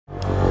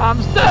I'm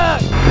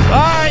stuck. All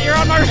right, you're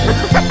on my...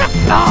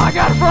 Oh, I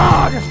got a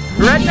frog.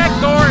 Redneck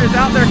Thor is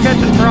out there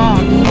catching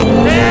frogs.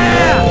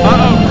 Yeah!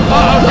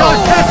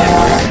 Uh-oh, catch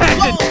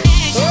it!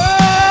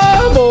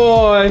 Oh,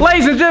 boy.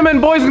 Ladies and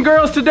gentlemen, boys and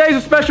girls, today's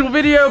a special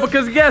video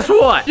because guess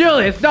what?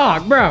 Julius,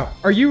 dog, bro,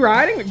 are you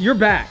riding? You're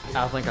back.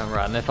 I think I'm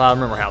riding if I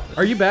remember how to.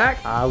 Are you back?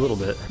 A little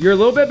bit. You're a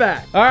little bit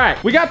back. All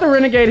right, we got the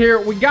Renegade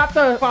here. We got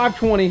the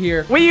 520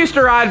 here. We used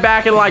to ride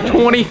back in like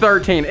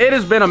 2013. It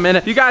has been a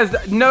minute. You guys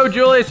know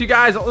Julius. You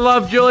guys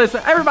love Julius.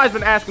 Everybody's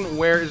been asking,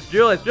 where is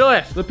Julius?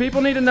 Julius, the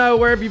people need to know,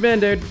 where have you been,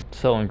 dude?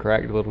 Selling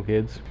crack to little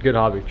kids. Good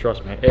hobby,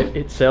 trust me.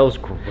 It sells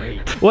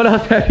great. What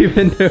else have you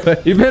been doing?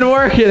 You've been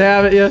working,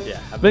 haven't you? Yeah.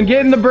 I've Been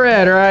getting the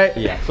bread, right?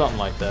 Yeah, something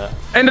like that.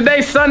 And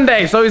today's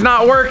Sunday, so he's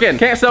not working.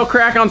 Can't sell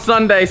crack on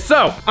Sunday.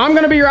 So I'm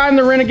gonna be riding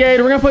the Renegade.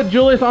 We're gonna put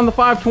Julius on the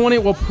 520.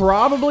 We'll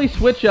probably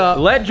switch up.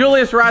 let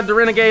Julius ride the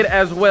Renegade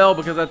as well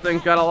because that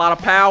thing's got a lot of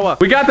power.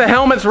 We got the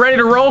helmets ready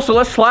to roll, so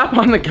let's slap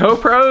on the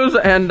GoPros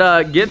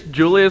and get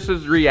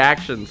Julius's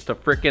reactions to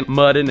freaking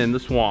mudding in the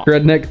swamp.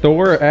 Redneck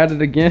Thor at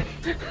it again.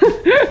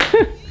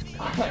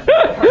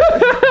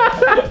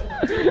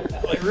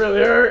 Like really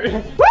hurt.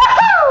 Woo!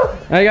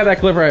 I got that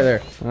clip right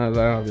there.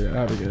 That'll be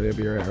good. It'll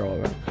be right here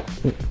all of that.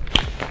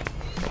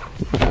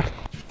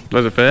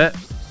 Does it fit?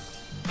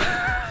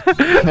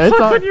 It's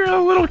like when you're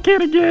a little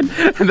kid again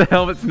and the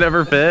helmets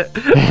never fit.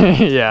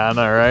 Yeah, I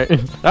know, right? All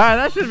right,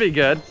 that should be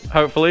good.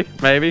 Hopefully,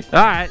 maybe.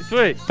 All right,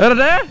 sweet. That'll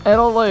do?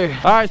 It'll do.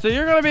 All right, so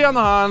you're gonna be on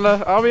the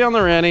Honda. I'll be on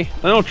the Rennie.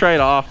 Then we'll trade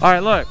off. All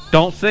right, look,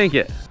 don't sink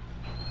it.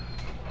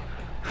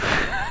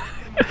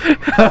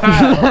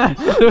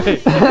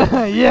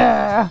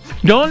 Yeah.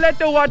 Don't let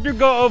the water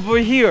go over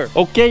here,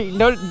 okay?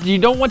 No, you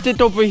don't want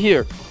it over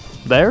here.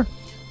 There?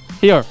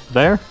 Here,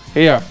 There?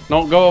 here.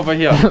 Don't go over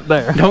here.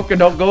 There. Don't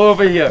go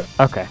over here.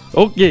 Okay.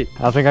 Okay.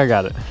 I think I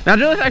got it. Now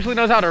Julius actually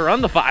knows how to run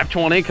the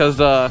 520 because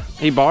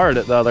he borrowed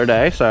it the other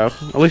day, so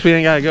at least we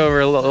ain't gotta go over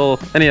a little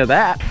any of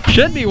that.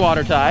 Should be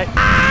watertight.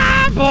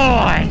 Ah,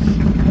 boys!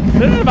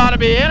 This is about to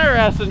be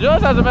interesting.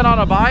 Julius hasn't been on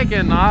a bike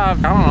in I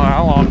don't know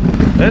how long.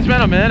 It's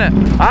been a minute.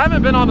 I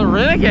haven't been on the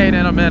Renegade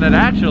in a minute,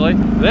 actually.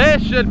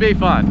 This should be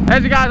fun.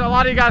 As you guys, a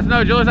lot of you guys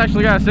know, Julius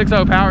actually got a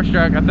 6.0 Power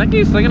Stroke. I think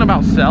he's thinking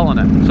about selling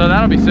it, so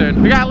that'll be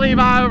soon. We got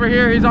Levi over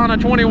here. He's on a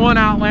 21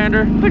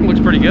 Outlander. I think it looks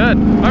pretty good.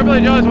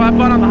 Hopefully Julius will have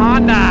fun on the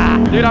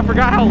Honda. Dude, I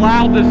forgot how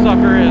loud this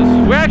sucker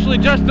is. We actually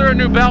just threw a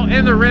new belt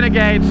in the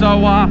Renegade, so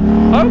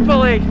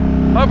hopefully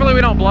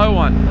we don't blow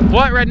one.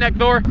 What, Redneck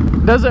Thor?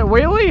 Does it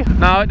wheelie?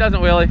 No, it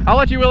doesn't wheelie. I'll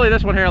let you wheelie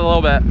this one here in a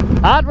little bit.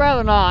 I'd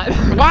rather not.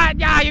 What?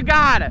 Yeah, you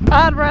got it.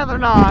 I'd rather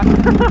not.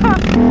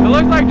 It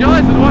looks like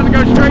Julius is wanting to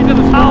go straight to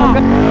the swamp.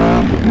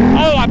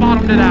 Oh, I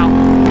bottomed it out.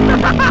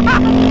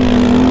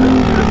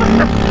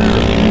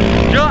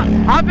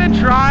 I've been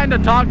trying to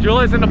talk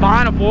Julius into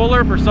buying a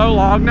foiler for so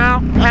long now,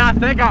 and I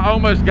think I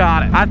almost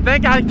got it. I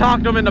think I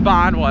talked him into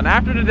buying one.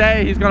 After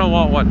today, he's gonna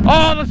want one.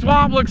 Oh, the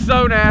swamp looks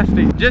so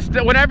nasty. Just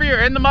whenever you're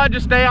in the mud,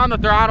 just stay on the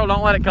throttle.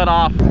 Don't let it cut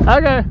off.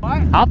 Okay.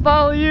 What? I'll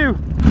follow you.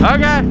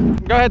 Okay,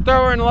 go ahead,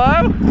 throw her in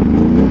low.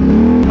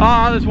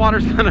 Oh, this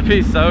water's gonna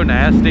be so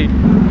nasty.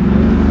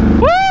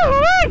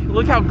 Woo-wee!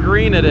 Look how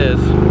green it is.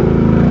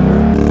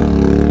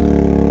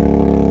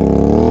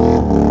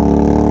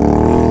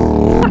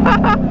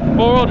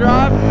 Four-wheel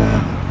drive.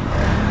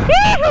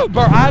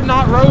 Bro, I have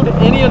not rode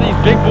any of these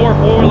big bore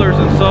four-wheelers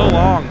in so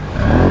long.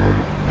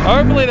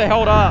 Hopefully they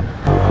hold up.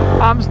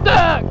 I'm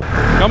stuck.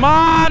 Come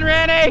on,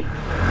 Rennie.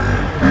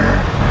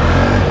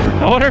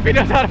 I wonder if he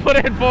knows how to put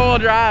it in four-wheel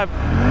drive.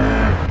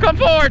 Come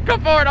forward,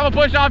 I'm gonna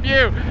push off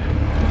you.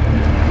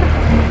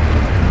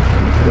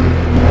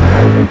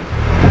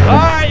 All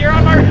right, you're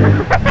on my...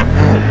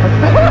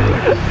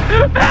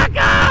 Back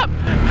up!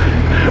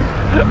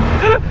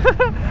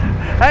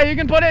 Hey, you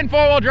can put it in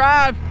four-wheel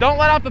drive. Don't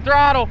let off the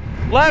throttle.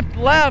 Left,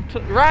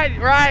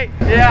 right.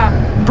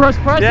 Yeah. Press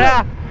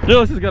Yeah. it.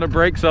 Julius is gonna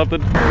break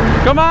something.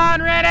 Come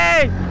on,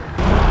 Rennie!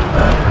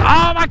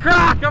 Oh, my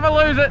crock, I'm gonna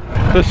lose it.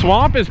 The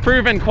swamp is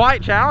proving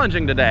quite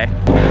challenging today.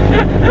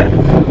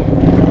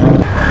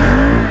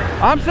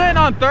 I'm sitting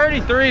on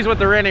 33s with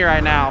the Rennie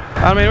right now.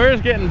 I mean, we're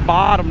just getting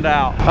bottomed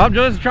out. I'm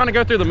just trying to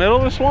go through the middle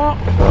of the swamp.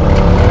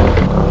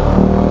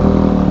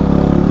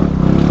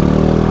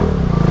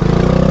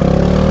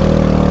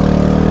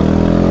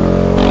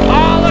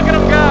 Oh, look at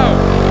him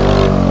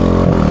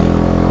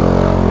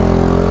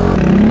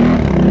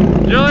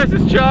go. Julius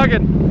is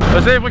chugging.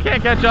 Let's see if we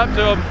can't catch up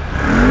to him.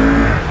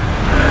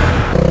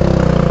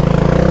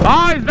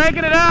 Oh, he's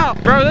making it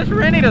out. Bro, this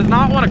Rennie does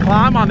not want to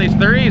climb on these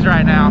threes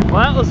right now. Well,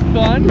 that was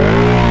fun.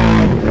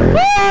 Woo,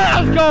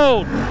 that was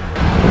cold.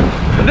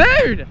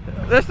 Dude,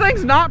 this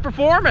thing's not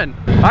performing.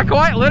 I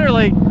quite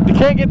literally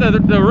can't get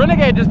the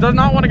Renegade just does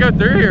not want to go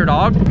through here,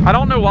 dog. I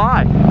don't know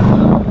why.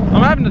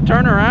 I'm having to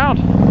turn around.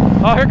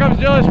 Oh, here comes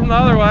Julius from the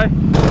other way.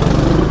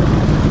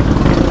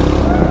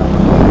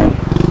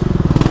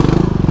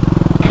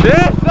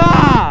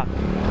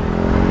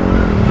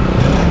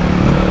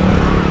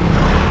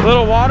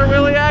 Little water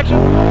wheelie action.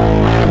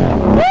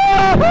 Woo-hoo!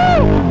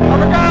 I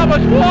forgot how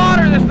much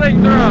water this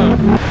thing throws.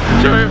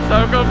 Should we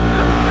soak him?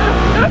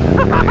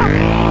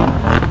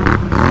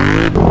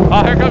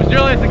 Oh, here comes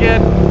Julius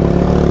again.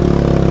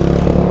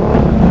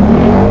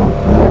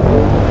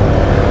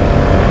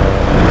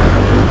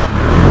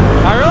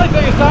 I really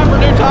think it's time for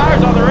new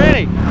tires on the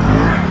Rennie.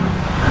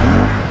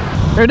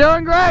 You're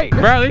doing great.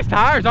 Bro, these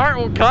tires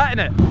aren't cutting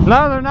it.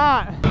 No, they're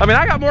not. I mean,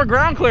 I got more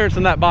ground clearance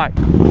than that bike.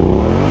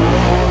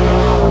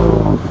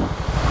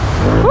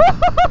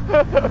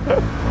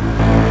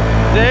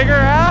 Dig her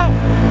out.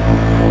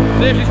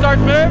 See if she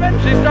starts moving.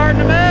 She's starting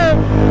to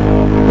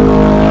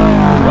move.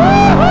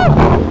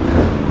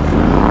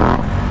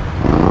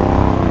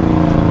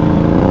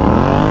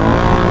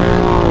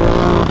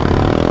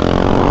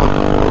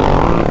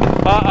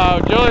 Uh-oh,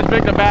 Julius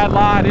picked a bad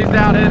line. He's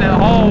down in that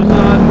hole,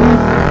 son.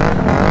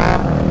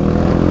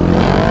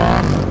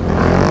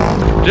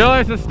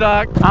 Julius is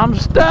stuck. I'm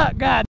stuck,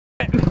 god.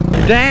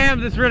 Damn,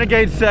 this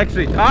Renegade's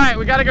sexy. All right,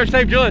 we gotta go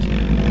save Julius.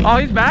 Oh,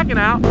 he's backing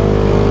out.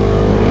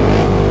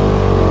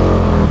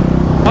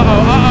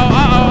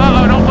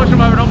 Uh-oh, don't push him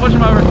over, don't push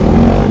him over.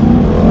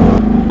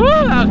 Woo,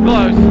 that was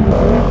close.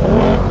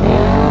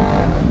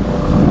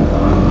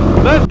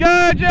 Let's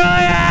go,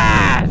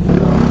 Julius!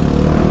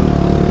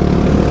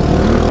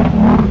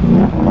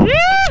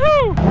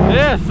 Yoo-hoo!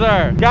 Yes,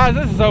 sir. Guys,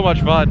 this is so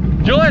much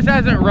fun. Julius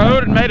hasn't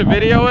rode and made a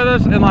video with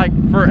us in like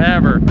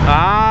forever.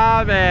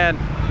 Ah, man.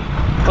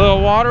 A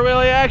little water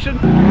wheelie action.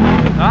 All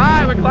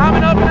right, we're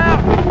climbing up and out.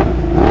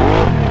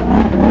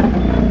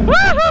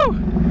 Woohoo!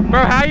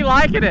 Bro, how you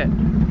liking it?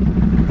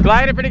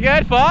 Gliding pretty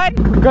good? Fun?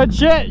 Good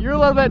shit. You're a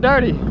little bit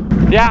dirty.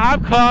 Yeah,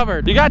 I'm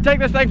covered. You gotta take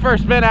this thing for a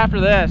spin after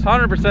this,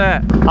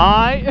 100%.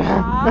 I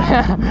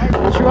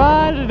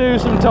trying to do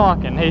some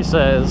talking, he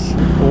says.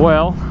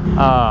 Well,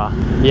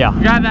 yeah.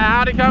 We got the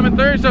Audi coming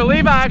through. So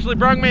Levi actually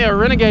brought me a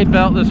Renegade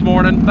belt this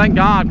morning. Thank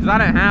God, because I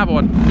didn't have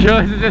one.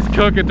 Julius is just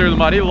cooking through the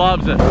mud. He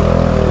loves it.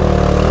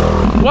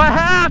 What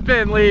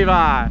happened, Levi?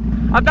 I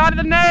thought of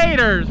the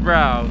naders,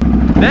 bro.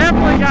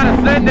 Definitely gotta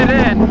send it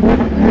in.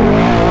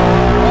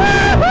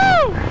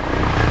 Woohoo!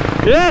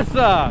 Yes,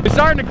 sir. We're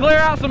starting to clear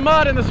out some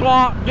mud in the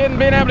swamp, being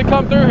able to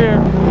come through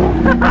here.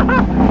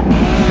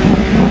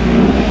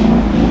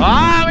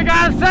 Ah, we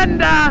got a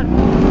sender.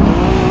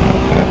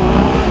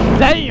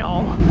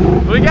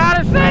 Damn. We got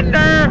a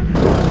sender.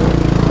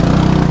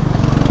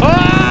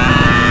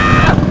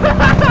 Ah!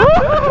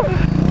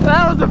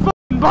 That was a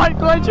fucking bike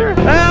clincher.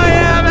 Hell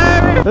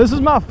yeah, baby. This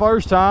is my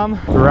first time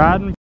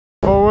riding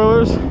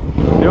four-wheelers.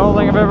 The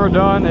only thing I've ever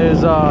done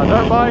is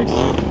dirt bikes.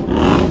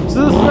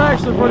 So this is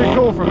actually pretty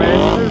cool for me.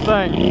 It's a new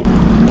thing.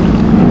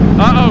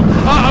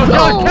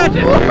 Julius, catch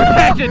it.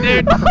 Catch it,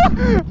 dude.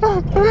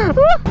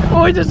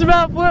 Oh, we just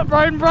about flipped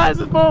right in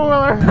Bryce's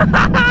four-wheeler.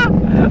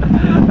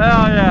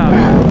 Hell yeah.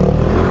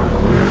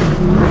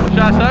 Should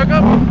I soak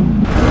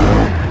him?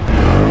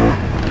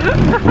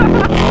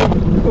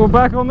 We're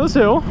back on this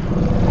hill.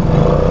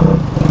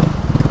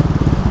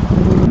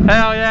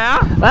 Hell yeah.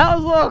 That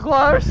was a little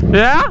close.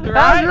 Yeah? That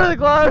Right? was really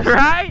close.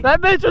 Right?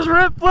 That bitch was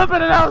rip flipping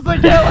and I was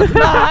like, yeah, let's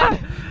not.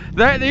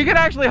 You can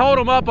actually hold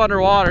them up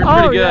underwater. It's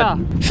Oh, pretty good. yeah.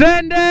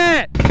 Send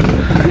it!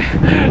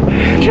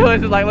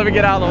 Julius is like, let me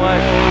get out of the way.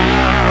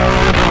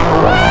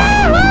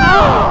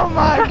 Oh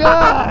my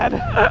god.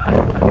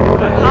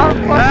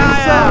 I'm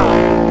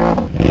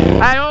fucking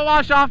Hey, we'll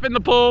wash off in the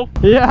pool.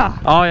 Yeah.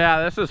 Oh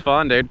yeah, this is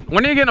fun, dude.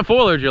 When are you getting a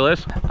four-wheeler,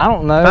 Julius? I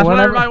don't know. That's what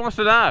everybody wants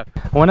to know.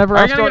 Whenever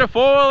Are you gonna get a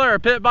four-wheeler, a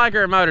pit bike,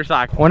 or a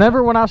motorcycle?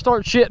 when I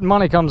start shit and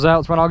money comes out,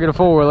 it's when I'll get a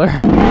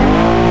four-wheeler.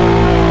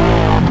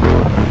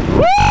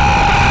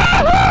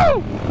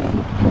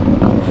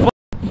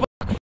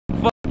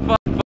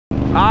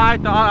 I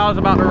thought I was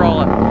about to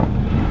roll it.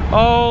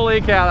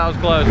 Holy cow, that was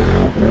close.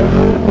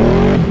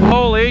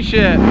 Holy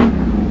shit.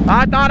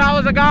 I thought I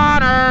was a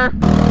goner.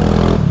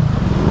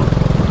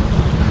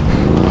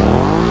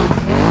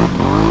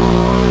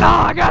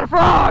 Oh, I got a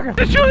frog!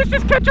 Did Julius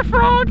just catch a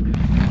frog?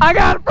 I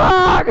got a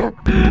frog!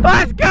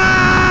 Let's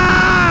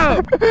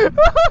go!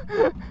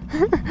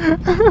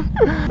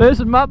 This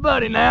is my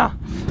buddy now.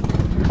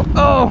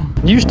 Oh,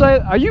 are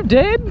you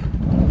dead?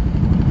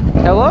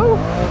 Hello?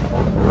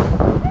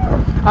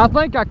 I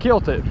think I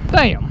killed it.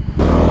 Damn.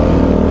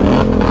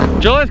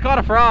 Julius caught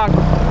a frog.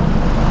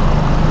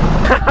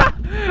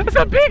 It's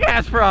a big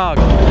ass frog.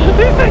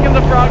 He's taking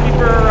the froggy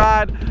for a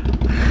ride.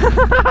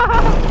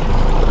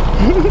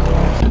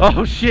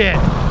 Oh shit.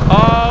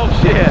 Oh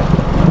shit.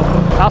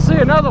 I see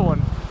another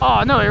one.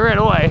 Oh no, he ran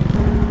away.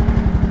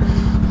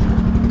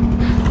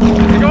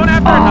 You're going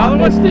after another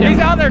one? missed him. He's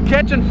out there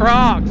catching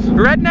frogs.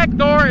 Redneck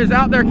Thor is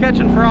out there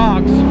catching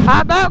frogs.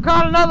 I about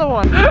caught another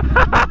one.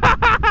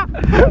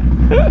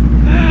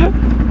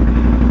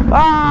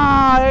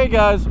 Ah, there he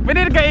goes. We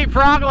need to go eat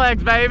frog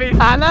legs, baby.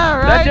 I know,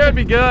 right? That should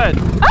be good.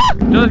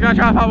 Julius gonna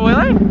try to pop a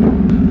wheelie?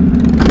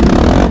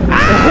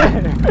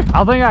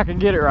 I think I can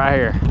get it right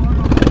here.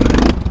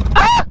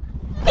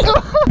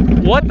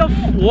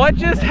 What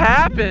just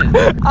happened?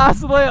 I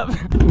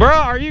slipped. Bro,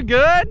 are you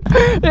good?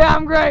 Yeah,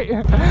 I'm great.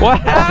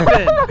 What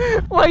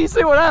happened? Well, you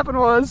see what happened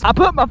was I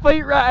put my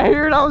feet right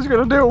here and I was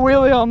gonna do a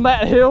wheelie on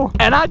that hill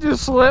and I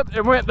just slipped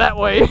and went that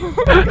way.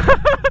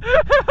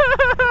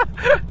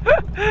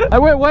 I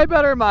went way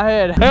better in my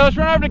head. Hey, let's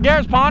run over to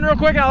Garrett's Pond real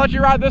quick and I'll let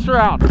you ride this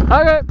around.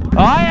 Okay. Oh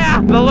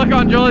yeah, the look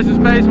on Julius's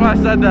face when I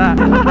said that.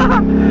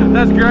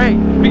 That's great.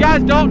 If you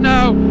guys don't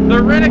know,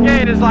 the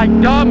Renegade is like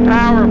dumb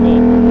powerful.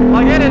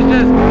 Like it is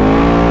just, woo-hoo!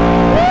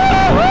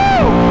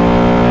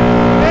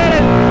 It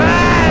is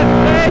fast,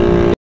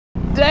 man.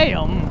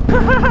 Damn.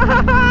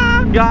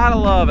 Gotta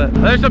love it.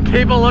 There's some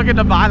people looking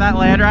to buy that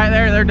land right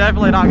there. They're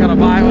definitely not gonna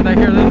buy it when they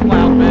hear this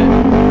loud bit.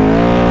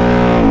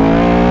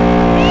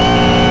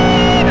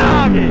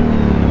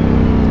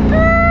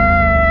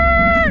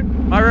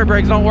 My rear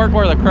brakes don't work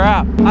worth a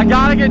crap. I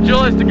gotta get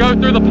Julius to go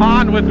through the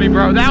pond with me,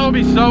 bro. That would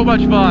be so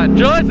much fun.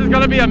 Julius is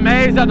gonna be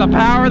amazed at the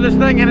power of this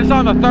thing, and it's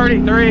on the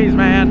 33s,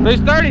 man.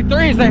 These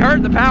 33s, they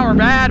hurt the power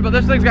bad, but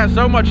this thing's got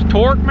so much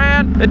torque,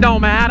 man. It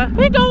don't matter.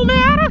 It don't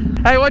matter.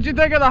 Hey, what'd you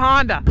think of the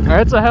Honda?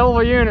 It's a hell of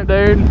a unit,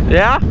 dude.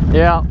 Yeah?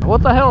 Yeah.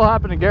 What the hell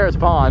happened to Garrett's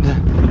Pond?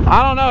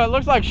 I don't know. It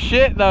looks like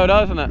shit, though,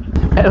 doesn't it?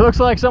 It looks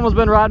like someone's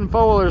been riding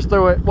four-wheelers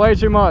through it way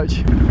too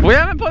much. We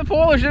haven't put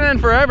four-wheelers in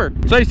forever.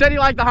 So you said you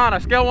liked the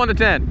Honda, scale 1 to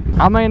 10.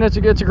 I mean, it's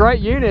a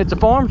great unit. It's a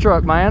farm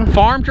truck, man.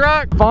 Farm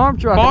truck? Farm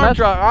truck. Farm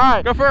truck. All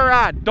right, go for a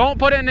ride. Don't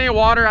put it in any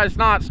water. It's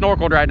not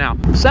snorkeled right now.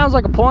 Sounds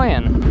like a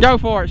plan. Go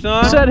for it,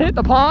 son. You said hit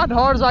the pond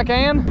hard as I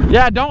can?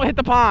 Yeah, don't hit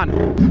the pond.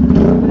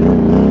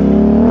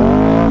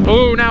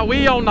 Ooh, now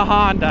we own the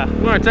Honda.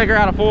 We're gonna take her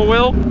out of full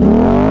wheel.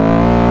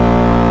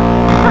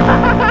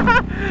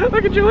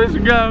 Look at Julius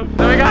go.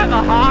 So we got the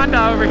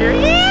Honda over here.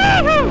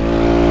 Yee-hoo!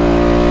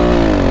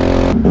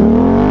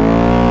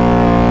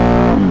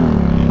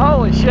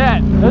 Holy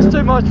shit, that's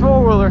too much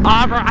four-wheeler.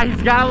 Bro,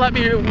 he's gotta let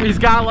me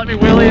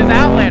wheelie his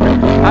Outlander.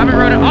 I haven't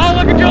rode it. Oh,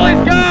 look at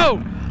Julius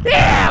go!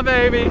 Yeah,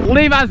 baby.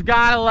 Levi's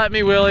gotta let me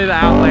wheelie the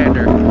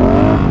Outlander.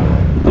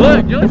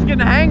 Look, Julius getting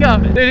the hang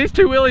of it. Dude, he's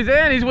 2 wheelies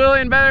in. He's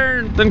wheeling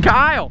better than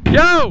Kyle.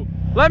 Yo,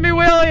 let me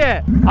wheelie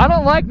it. I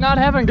don't like not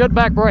having good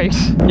back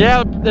brakes.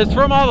 Yeah, it's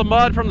from all the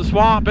mud from the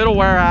swamp. It'll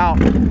wear out.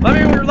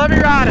 Let me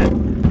ride it.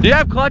 Do you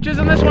have clutches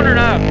in this one or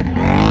no?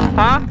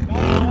 Huh?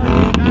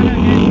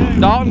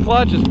 Dalton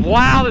clutches.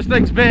 Wow, this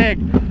thing's big.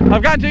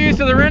 I've gotten too used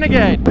to the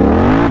Renegade.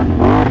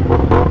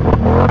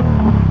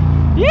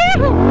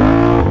 Yee-hoo!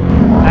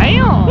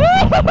 Damn!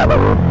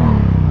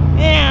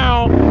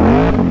 Ew.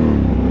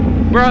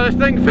 Bro, this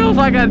thing feels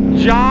like a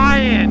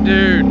giant,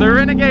 dude. The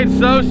Renegade's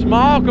so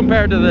small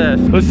compared to this.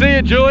 Let's see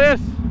it,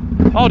 Julius.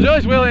 Oh,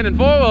 Julius wheeling in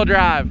 4-wheel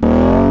drive.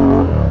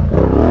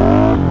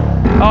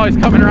 Oh, he's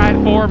coming right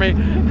for me.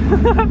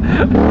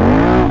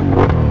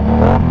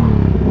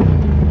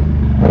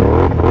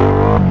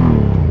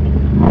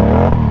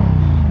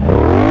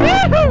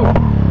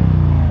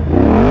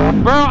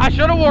 Bro, I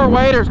should have wore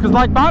waders because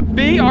like my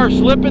feet are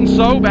slipping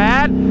so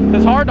bad,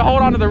 it's hard to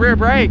hold onto the rear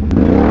brake.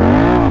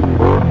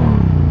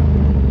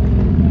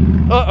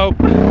 Uh-oh.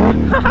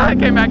 I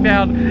came back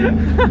down.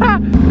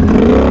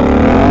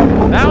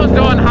 That was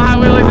doing high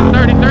wheelies in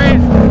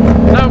 33s.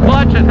 No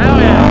clutching, hell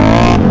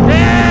yeah.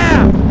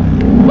 Yeah!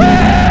 Woo!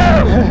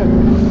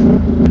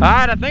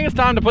 Alright, I think it's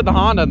time to put the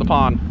Honda in the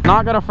pond.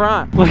 Not gonna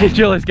front. Look at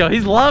Julius go.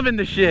 He's loving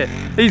the shit.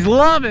 He's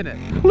loving it.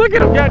 Look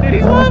at him go, dude.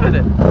 He's loving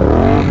it.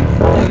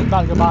 He's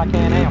about to go buy a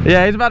Can-Am.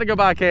 Yeah, he's about to go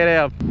buy a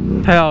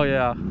Can-Am. Hell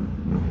yeah.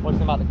 What's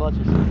about the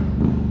clutches?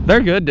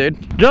 They're good,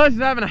 dude. Julius is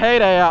having a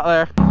heyday out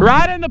there.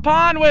 Ride in the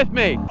pond with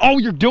me. Oh,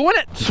 you're doing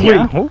it? Sweet.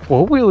 Yeah,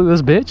 we'll wheelie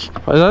this bitch.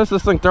 That's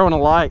this thing throwing a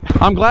light.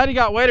 I'm glad you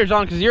got waders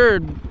on because your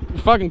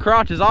fucking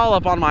crotch is all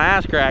up on my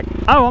ass crack.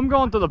 Oh, I'm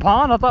going through the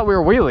pond? I thought we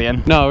were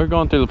wheeling. No, we're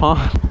going through the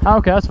pond.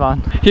 Okay, that's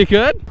fine. You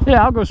good?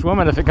 Yeah, I'll go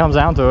swimming if it comes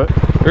down to it.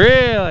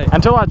 Really?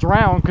 Until I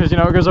drown, because, you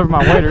know, it goes over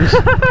my waders.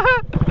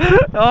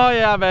 Oh,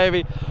 yeah,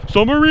 baby.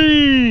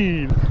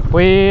 Submarine.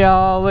 We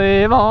all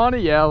live on a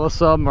yellow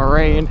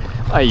submarine.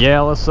 A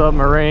yellow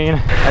submarine.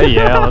 A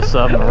yellow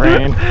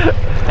submarine.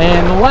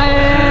 In the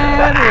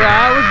land where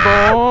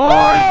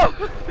I was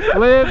born,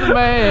 lived a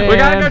man. We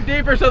gotta go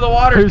deeper so the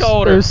water's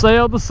colder. Who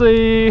sailed the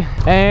sea,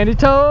 and he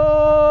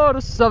told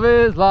us of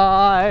his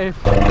life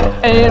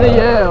in a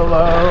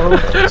yellow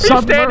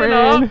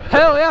submarine.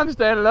 Hell yeah, I'm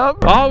standing up.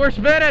 Oh, we're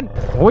spinning.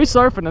 We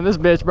surfing in this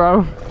bitch,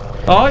 bro.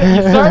 Oh,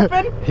 you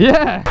surfing?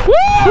 Yeah. Woo!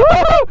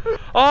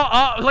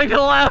 Oh, look to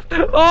the left.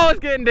 Oh, it's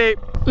getting deep.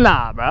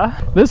 Nah, bro.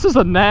 This is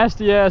a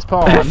nasty ass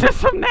pond. This is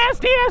some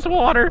nasty ass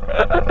water.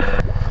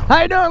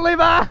 How you doing,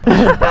 Levi?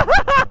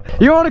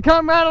 You want to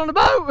come ride on the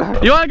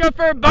boat? You want to go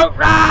for a boat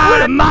ride?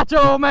 With a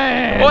macho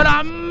man. With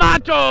a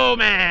macho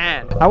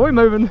man. Are we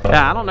moving?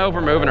 Yeah, I don't know if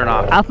we're moving or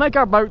not. I think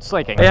our boat's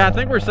sinking. Yeah, I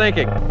think we're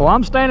sinking. Well,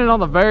 I'm standing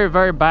on the very,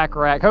 very back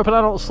rack, hoping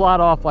I don't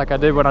slide off like I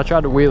did when I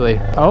tried to wheelie.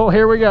 Oh,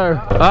 here we go.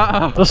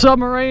 Uh-oh. The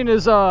submarine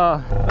is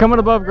coming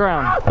above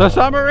ground. The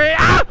submarine.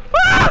 Ah!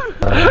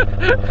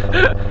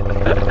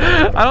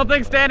 I don't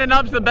think standing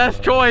up's the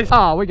best choice.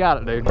 Oh, we got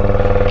it, dude.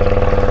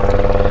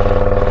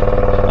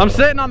 I'm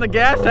sitting on the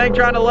gas tank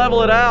trying to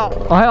level it out.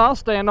 Oh, hell, I'll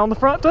stand on the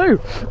front too.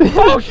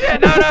 Oh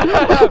shit, no.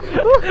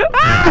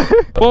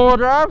 Four-wheel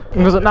drive?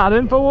 Was it not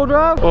in four-wheel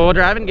drive? Four-wheel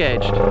drive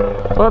engaged.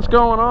 What's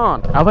going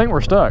on? I think we're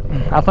stuck.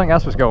 I think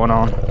that's what's going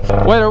on.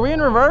 Wait, are we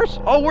in reverse?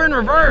 Oh, we're in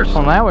reverse.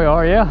 Well, now we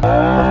are, yeah.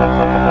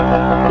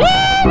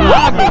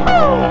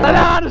 I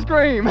know how to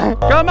scream.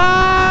 Come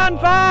on,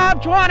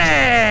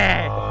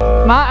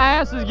 520. My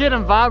ass is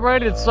getting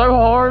vibrated so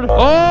hard. Oh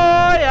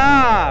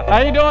yeah. How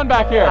you doing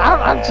back here?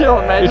 I'm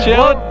chilling, man. You Just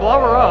chilling? Blow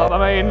her up.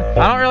 I mean,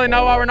 I don't really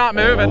know why we're not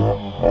moving.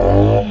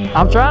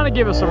 I'm trying to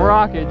give it some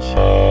rockage.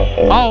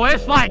 Oh,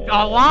 it's like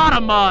a lot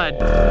of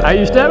mud. Are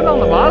you stepping on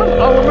the bottom?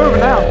 Oh, we're moving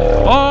now.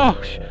 Oh,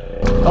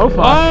 Oh,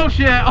 fuck. oh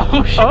shit.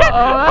 Oh shit.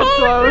 Uh-oh, that's Oh,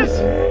 close.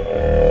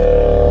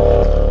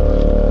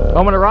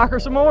 Want me to rock her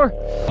some more?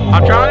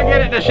 I'm trying to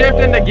get it to shift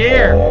into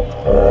gear.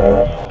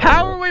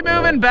 How are we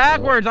moving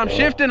backwards? I'm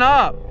shifting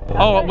up.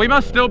 Oh, we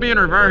must still be in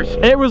reverse.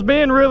 It was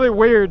being really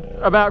weird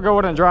about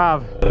going and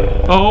drive.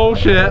 Oh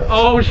shit.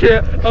 Oh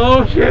shit.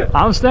 Oh shit.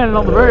 I'm standing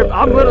on the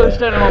I'm literally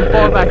standing on the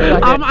far back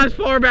as I I'm can. as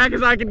far back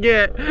as I can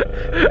get.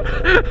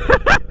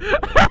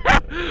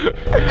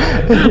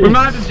 We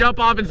might have to jump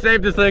off and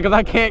save this thing because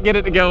I can't get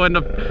it to go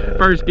into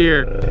first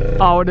gear.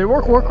 Oh, dude,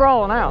 we're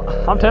crawling out.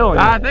 I'm telling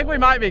you. I think we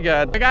might be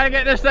good. We gotta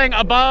get this thing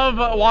above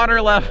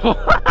water level.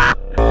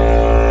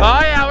 Oh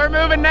yeah, we're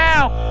moving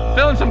now.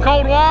 Feeling some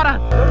cold water.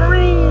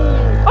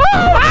 Oh,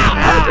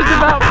 I just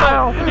about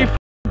fell. You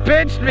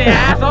pinched me,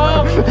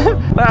 asshole.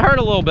 That hurt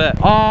a little bit.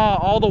 Oh,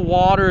 all the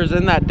water is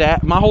in that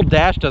dash. My whole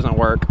dash doesn't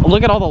work.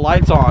 Look at all the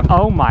lights on.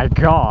 Oh my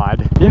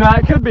God. You know,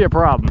 it could be a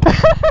problem.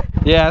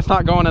 Yeah, it's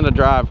not going into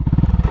drive.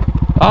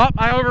 Oh,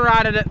 I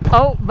overrided it.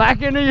 Oh,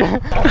 back into you.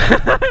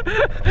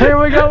 Here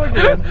we go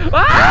again.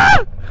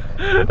 Ah!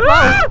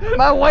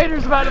 My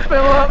waiter's about to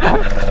fill up.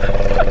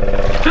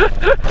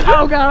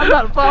 Oh God, I'm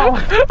about to fall.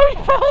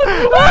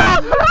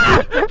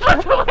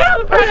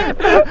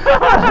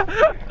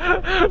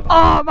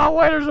 Oh, my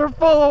waders are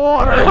full of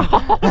water.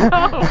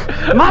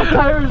 My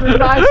toes are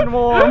nice and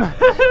warm.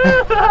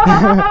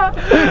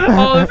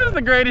 Oh, this is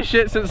the greatest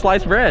shit since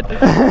sliced bread.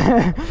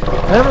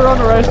 Never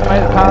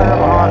underestimate the power of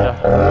a Honda.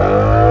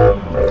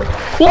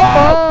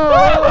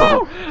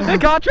 Whoa! It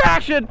got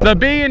traction. The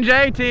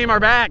B&J team are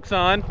back,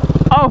 son.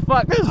 Oh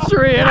fuck, this is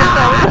tree and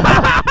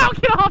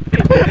Get off me.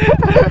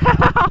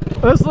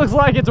 This looks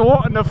like it's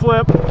wanting to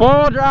flip.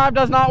 Four-wheel drive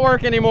does not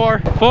work anymore.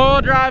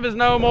 Four-wheel drive is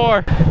no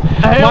more.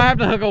 Hey, Might have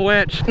to hook a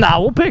winch. nah,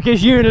 we'll pick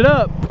his unit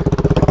up.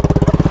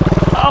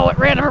 Oh, it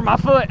ran over my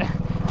foot,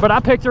 but I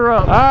picked her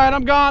up. All right,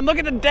 I'm gone. Look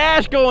at the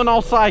dash going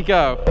all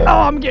psycho. Oh,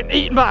 I'm getting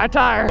eaten by a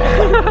tire.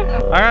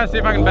 I gotta see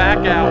if I can back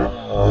out.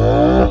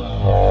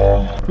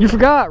 You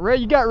forgot, Red.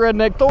 You got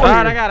Redneck Thor. All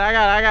right, I got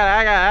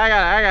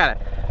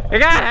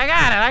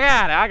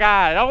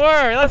it. Don't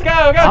worry. Let's go.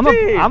 I'm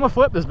team. gonna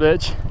flip this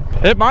bitch.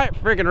 It might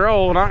freaking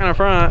roll. Not gonna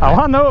front. Oh,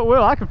 I know it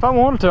will. If I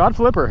wanted to, I'd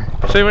flip her.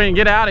 See if we can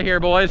get out of here,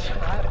 boys.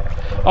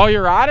 Oh,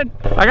 you're riding?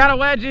 I got a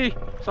wedgie.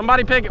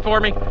 Somebody pick it for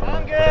me.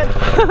 I'm good.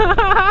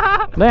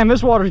 Damn,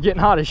 this water's getting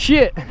hot as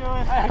shit.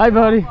 Hey,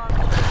 buddy.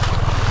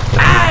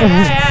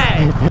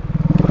 Hey.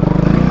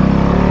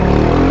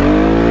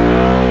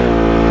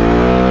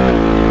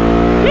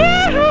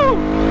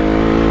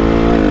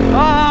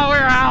 Oh, we're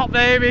out,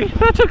 baby.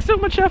 That took so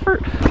much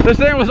effort. This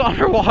thing was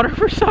underwater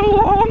for so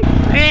long.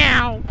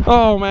 Ow.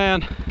 Oh,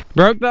 man.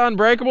 Broke the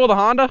Unbreakable, the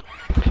Honda.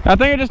 I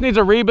think it just needs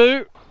a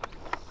reboot.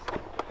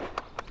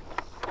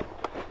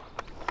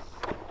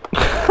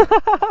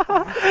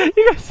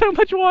 You got so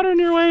much water in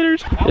your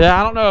waders. Yeah,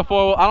 I don't know if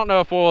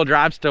four-wheel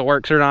drive still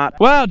works or not.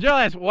 Well,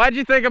 Julius, what'd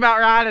you think about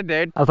riding,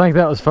 dude? I think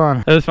that was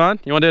fun. It was fun.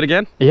 You want to do it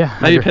again? Yeah.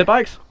 Maybe pit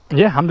bikes?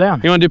 Yeah, I'm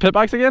down. You want to do pit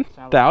bikes again?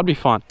 That would be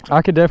fun.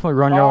 I could definitely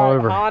run y'all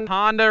over.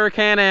 Honda or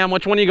Can-Am,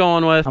 which one are you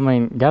going with? I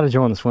mean, gotta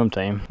join the swim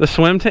team. The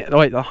swim team?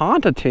 Wait, the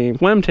Honda team,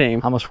 swim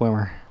team. I'm a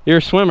swimmer. You're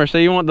a swimmer, so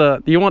you want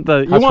That's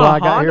why I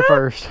got here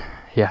first.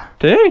 Yeah.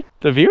 Dude,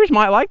 the viewers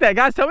might like that.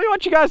 Guys, tell me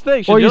what you guys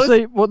think. Well, you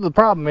see, what the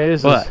problem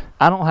is What?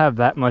 I don't have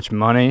that much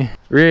money.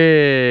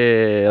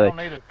 Really?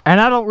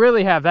 And I don't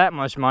really have that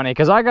much money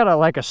because I got a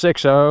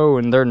 6.0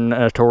 and they're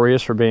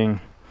notorious for being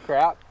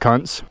Crap.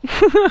 cunts.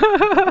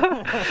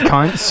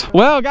 Cunts.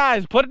 Well,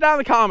 guys, put it down in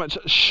the comments.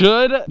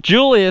 Should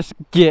Julius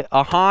get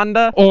a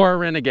Honda or a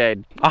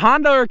Renegade? A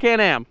Honda or a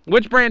Can-Am?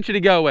 Which brand should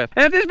he go with?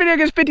 And if this video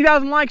gets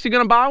 50,000 likes, you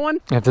gonna buy one?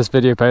 If this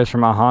video pays for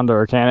my Honda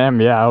or Can-Am,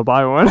 yeah, I'll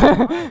buy one.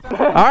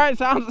 All right,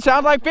 sounds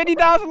like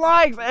 50,000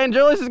 likes, and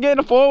Julius is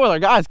getting a four-wheeler.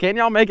 Guys, can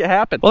y'all make it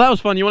happen? Well, that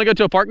was fun. You want to go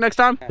to a park next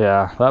time?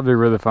 Yeah, that'd be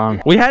really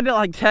fun. We had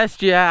to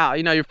test you out.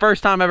 You know, your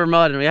first time ever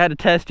mudding. We had to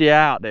test you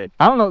out, dude.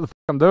 I don't know what the f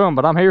I'm doing,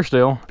 but I'm here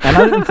still. And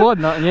I didn't flood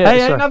nothing yet. Hey,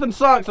 so. ain't nothing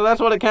sunk, so that's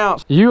what it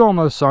counts. You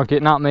almost sunk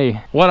it, not me.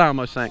 What I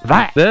almost sank?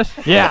 That. This?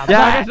 Yeah, Yeah, I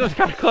that. guess it was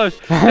kind of close.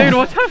 Dude,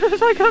 what time is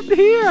it up to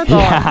here? I thought.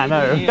 Yeah, I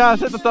know.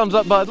 Guys, hit the thumbs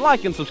up button,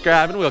 like and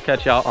subscribe, and we'll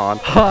catch y'all on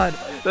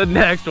the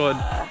next one.